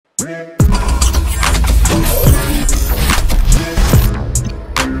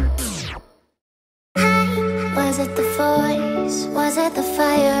Was it the voice? Was it the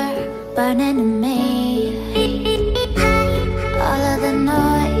fire burning in me? All of the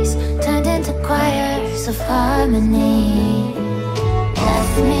noise turned into choirs of harmony.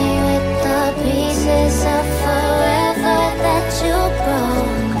 Left me with the pieces of forever that you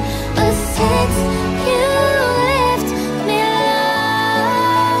broke. But since you left me alone,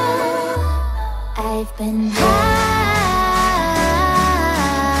 I've been high.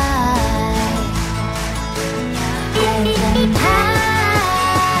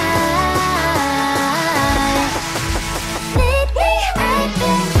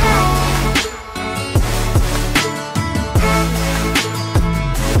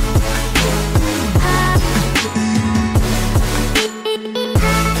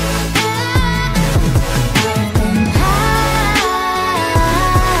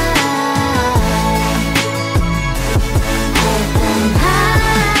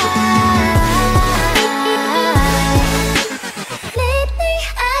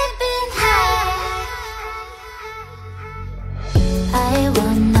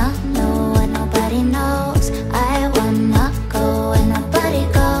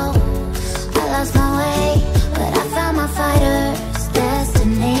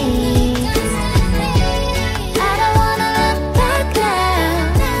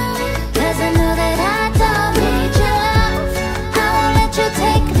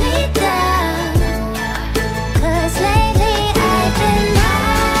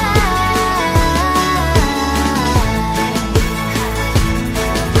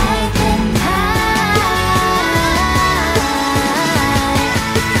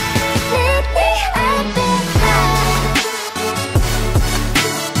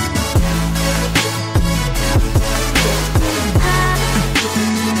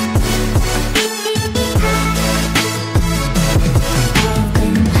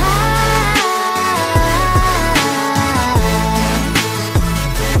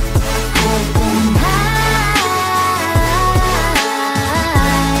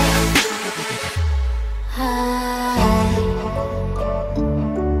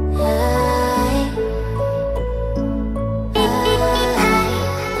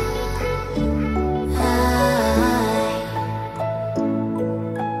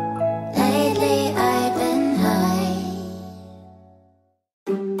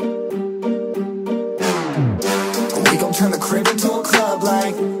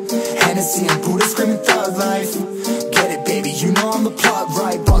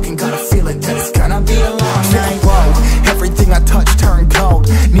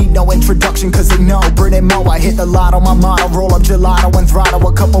 Cause they know, Brit Mo, I hit the lotto, my motto, roll up gelato and throttle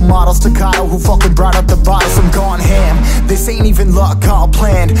a couple models staccato who fucking brought up the bottles. I'm gone ham, this ain't even luck, all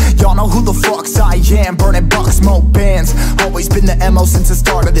planned. Y'all know who the fucks I am, burning bucks, smoke bands. Always been the MO since the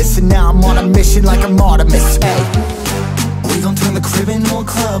start of this, and now I'm on a mission like I'm Artemis. Hey, we gon' turn the crib into a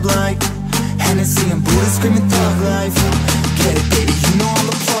club like Hennessy and Buddha screaming thug life. Get it, baby, you know I'm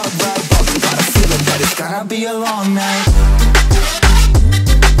the plug, right? Fucking got a feeling that it's gonna be a long night.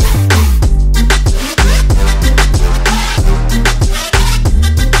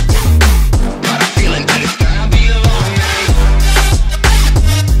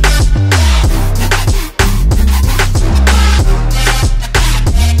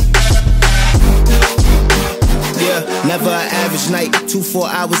 Never an average night,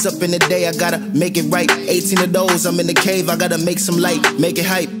 2-4 hours up in the day, I gotta make it right. 18 of those, I'm in the cave, I gotta make some light, make it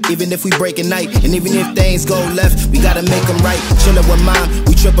hype, even if we break a night. And even if things go left, we gotta make them right. Chillin' with mine,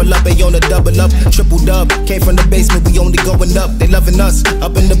 we triple up, they on the double up, triple dub. Came from the basement, we only going up, they loving us.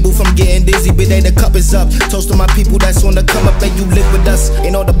 Up in the booth, I'm getting dizzy, but they the cup is up. Toast to my people that's on the come up, and you live with us.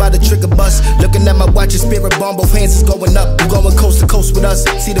 Ain't all about the trigger bus. Looking at my watch, your spirit bomb, both hands is going up. You going coast to coast with us.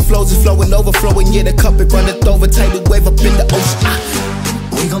 See the flows is flowing, overflowing, yeah, the cup it runneth over, tidal wave up in the ocean.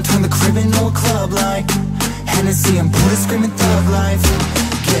 We gon' turn the crib into a club like Hennessy and Buddha screaming thug life.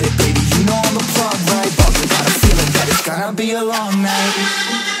 Get it, baby, you know I'm the plug, right? But we got a feeling that it's gonna be a long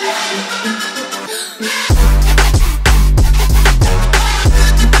night.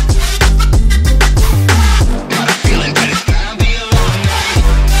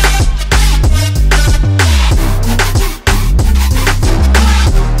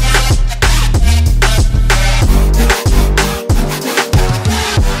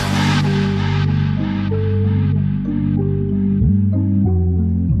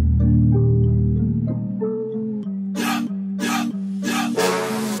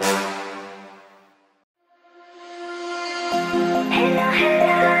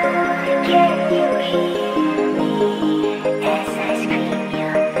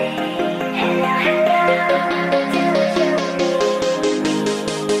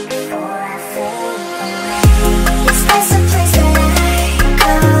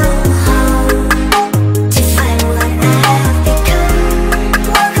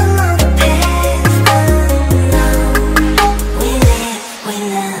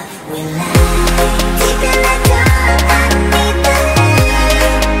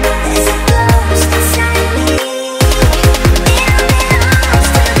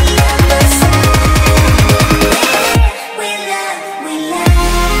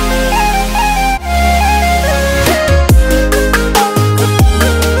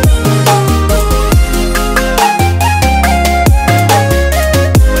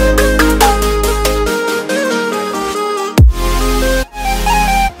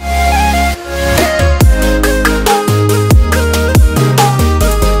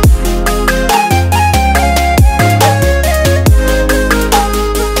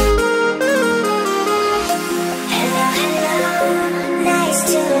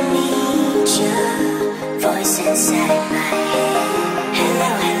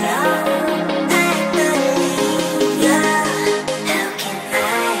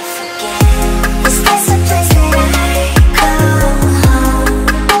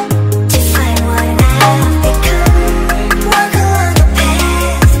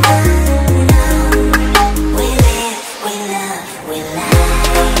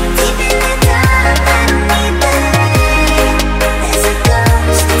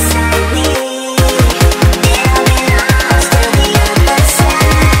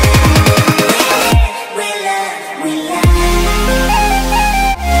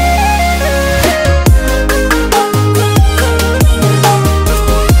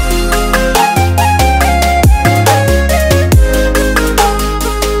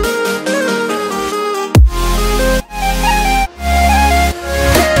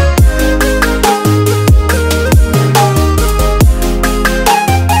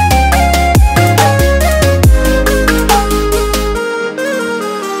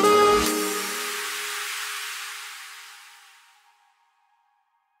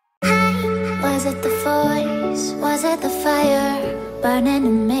 Was it the voice? Was it the fire burning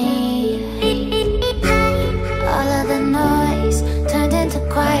in me? All of the noise turned into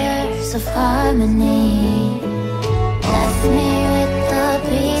choirs of harmony. Left me with the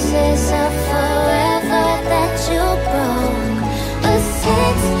pieces of forever that you broke. But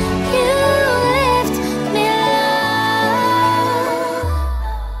since you left me alone,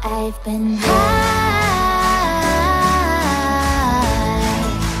 I've been high.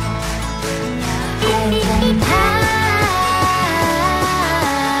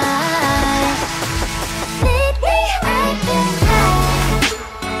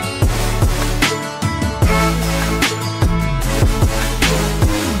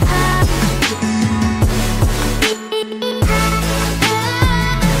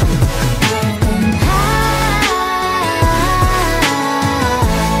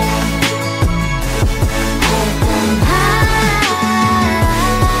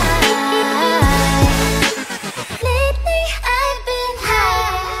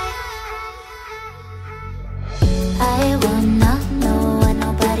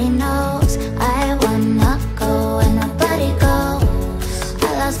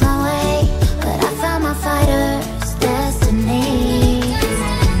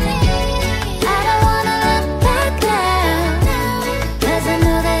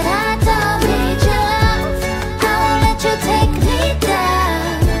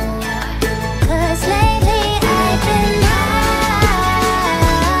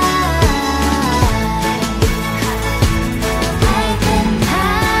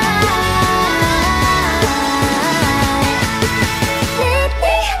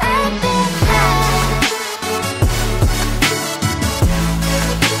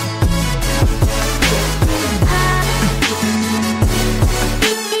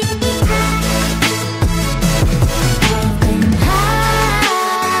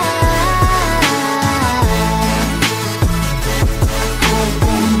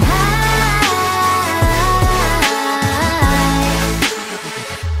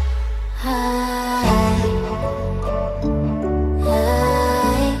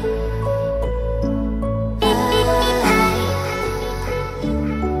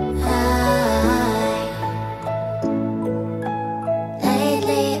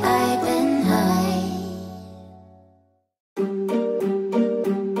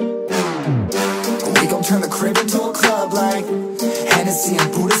 Turn the crib into a club like Hennessy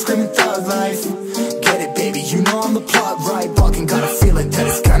and Buddha screaming thug life. Get it, baby, you know I'm the plug, right? Fucking got a feeling that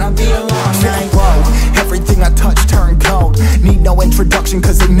it's gonna be a long night. Whoa, everything I touch turn cold. Need no introduction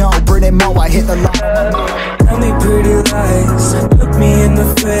cause they know Brit Mo, I hit the line. Tell me pretty lies, look me in the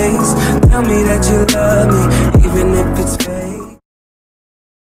face. Tell me that you love me, even if it's fake.